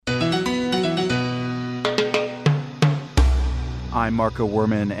I'm Marco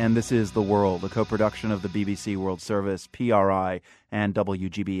Werman, and this is The World, a co-production of the BBC World Service, PRI, and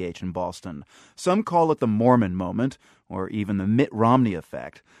WGBH in Boston. Some call it the Mormon moment, or even the Mitt Romney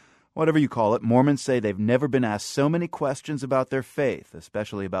effect. Whatever you call it, Mormons say they've never been asked so many questions about their faith,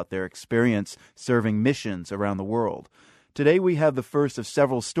 especially about their experience serving missions around the world. Today we have the first of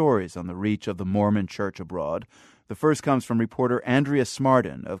several stories on the reach of the Mormon church abroad. The first comes from reporter Andrea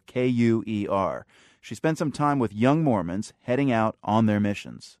Smarden of KUER. She spent some time with young Mormons heading out on their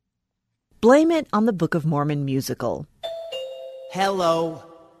missions. Blame it on the Book of Mormon musical. Hello,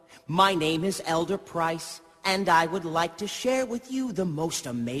 my name is Elder Price, and I would like to share with you the most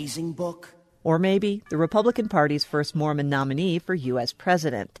amazing book. Or maybe the Republican Party's first Mormon nominee for U.S.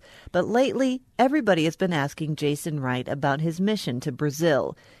 president. But lately, everybody has been asking Jason Wright about his mission to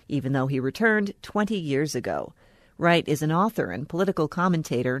Brazil, even though he returned 20 years ago. Wright is an author and political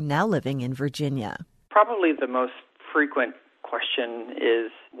commentator now living in Virginia. Probably the most frequent question is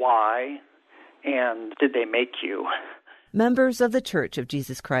why, and did they make you? Members of the Church of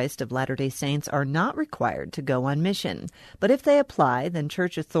Jesus Christ of Latter-day Saints are not required to go on mission. But if they apply, then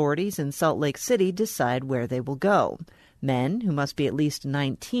church authorities in Salt Lake City decide where they will go. Men, who must be at least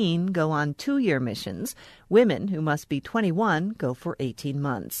 19, go on 2-year missions. Women, who must be 21, go for 18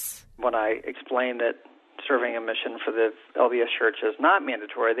 months. When I explain that serving a mission for the LDS Church is not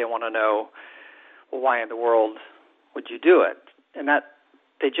mandatory, they want to know, well, why in the world would you do it? And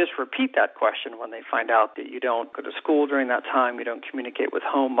they just repeat that question when they find out that you don't go to school during that time, you don't communicate with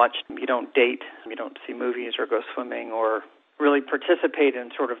home much, you don't date, you don't see movies or go swimming or really participate in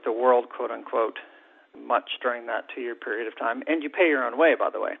sort of the world, quote-unquote, much during that 2-year period of time. And you pay your own way, by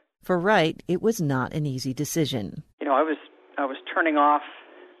the way. For Wright, it was not an easy decision. You know, I was turning off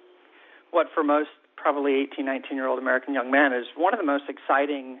what for most probably 18, 19-year-old American young men is one of the most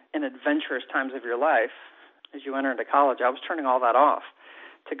exciting and adventurous times of your life as you enter into college. I was turning all that off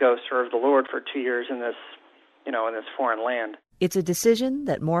to go serve the Lord for 2 years in this foreign land. It's a decision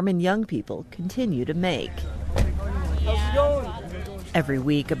that Mormon young people continue to make. Every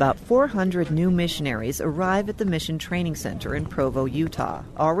week, about 400 new missionaries arrive at the Mission Training Center in Provo, Utah,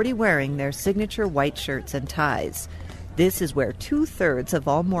 already wearing their signature white shirts and ties. This is where 2/3 of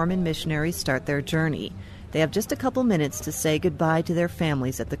all Mormon missionaries start their journey. They have just a couple minutes to say goodbye to their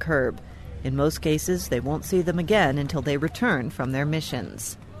families at the curb. In most cases, they won't see them again until they return from their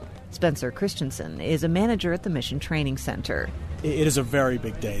missions. Spencer Christensen is a manager at the Mission Training Center. It is a very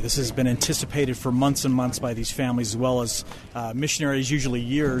big day. This has been anticipated for months and months by these families, as well as missionaries, usually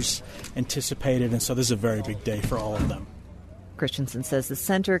years anticipated, and so this is a very big day for all of them. Christensen says the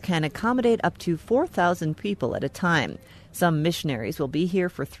center can accommodate up to 4,000 people at a time. Some missionaries will be here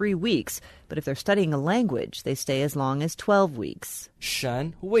for 3 weeks, but if they're studying a language, they stay as long as 12 weeks.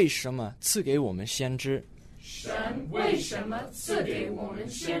 神为什么赐给我们先知?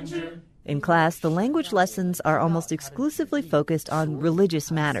 In class, the language lessons are almost exclusively focused on religious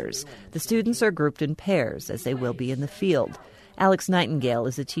matters. The students are grouped in pairs, as they will be in the field. Alex Nightingale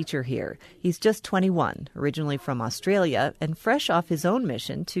is a teacher here. He's just 21, originally from Australia, and fresh off his own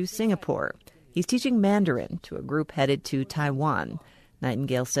mission to Singapore. He's teaching Mandarin to a group headed to Taiwan.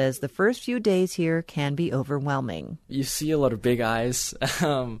 Nightingale says the first few days here can be overwhelming. You see a lot of big eyes.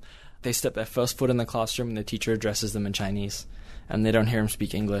 They step their first foot in the classroom and the teacher addresses them in Chinese, and they don't hear him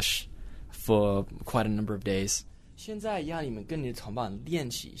speak English for quite a number of days.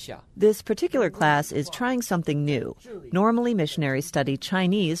 This particular class is trying something new. Normally, missionaries study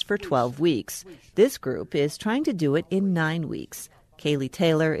Chinese for 12 weeks. This group is trying to do it in 9 weeks. Kaylee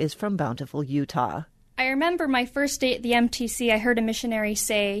Taylor is from Bountiful, Utah. I remember my first day at the MTC, I heard a missionary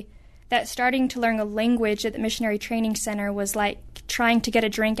say that starting to learn a language at the Missionary Training Center was like trying to get a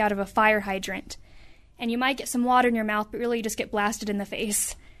drink out of a fire hydrant. And you might get some water in your mouth, but really you just get blasted in the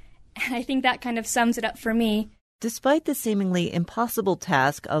face. And I think that kind of sums it up for me. Despite the seemingly impossible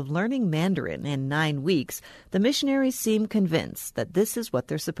task of learning Mandarin in 9 weeks, the missionaries seem convinced that this is what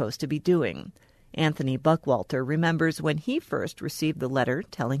they're supposed to be doing. Anthony Buckwalter remembers when he first received the letter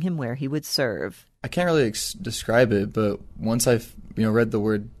telling him where he would serve. I can't really describe it, but once I've read the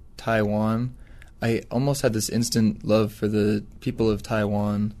word Taiwan, I almost had this instant love for the people of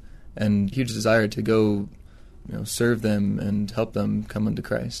Taiwan and huge desire to go serve them and help them come unto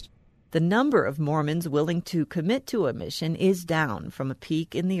Christ. The number of Mormons willing to commit to a mission is down from a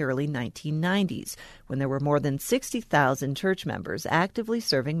peak in the early 1990s, when there were more than 60,000 church members actively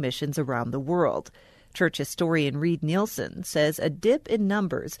serving missions around the world. Church historian Reed Nielsen says a dip in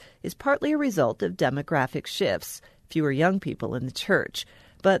numbers is partly a result of demographic shifts, fewer young people in the church.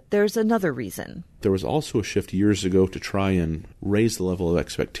 But there's another reason. There was also a shift years ago to try and raise the level of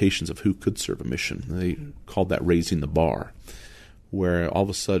expectations of who could serve a mission. They called that raising the bar. where all of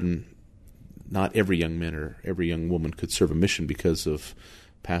a sudden not every young man or every young woman could serve a mission because of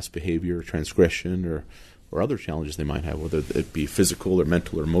past behavior, transgression, or other challenges they might have, whether it be physical or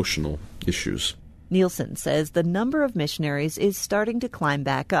mental or emotional issues. Nielsen says the number of missionaries is starting to climb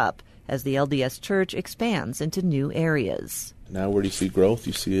back up as the LDS Church expands into new areas. Now where do you see growth?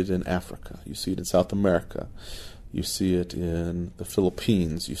 You see it in Africa. You see it in South America. You see it in the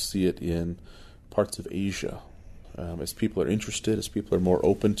Philippines. You see it in parts of Asia. As people are interested, as people are more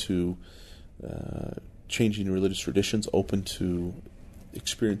open to changing religious traditions, open to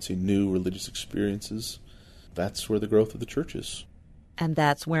experiencing new religious experiences, that's where the growth of the church is. And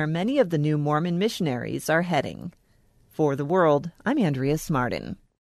that's where many of the new Mormon missionaries are heading. For The World, I'm Andrea Smartin.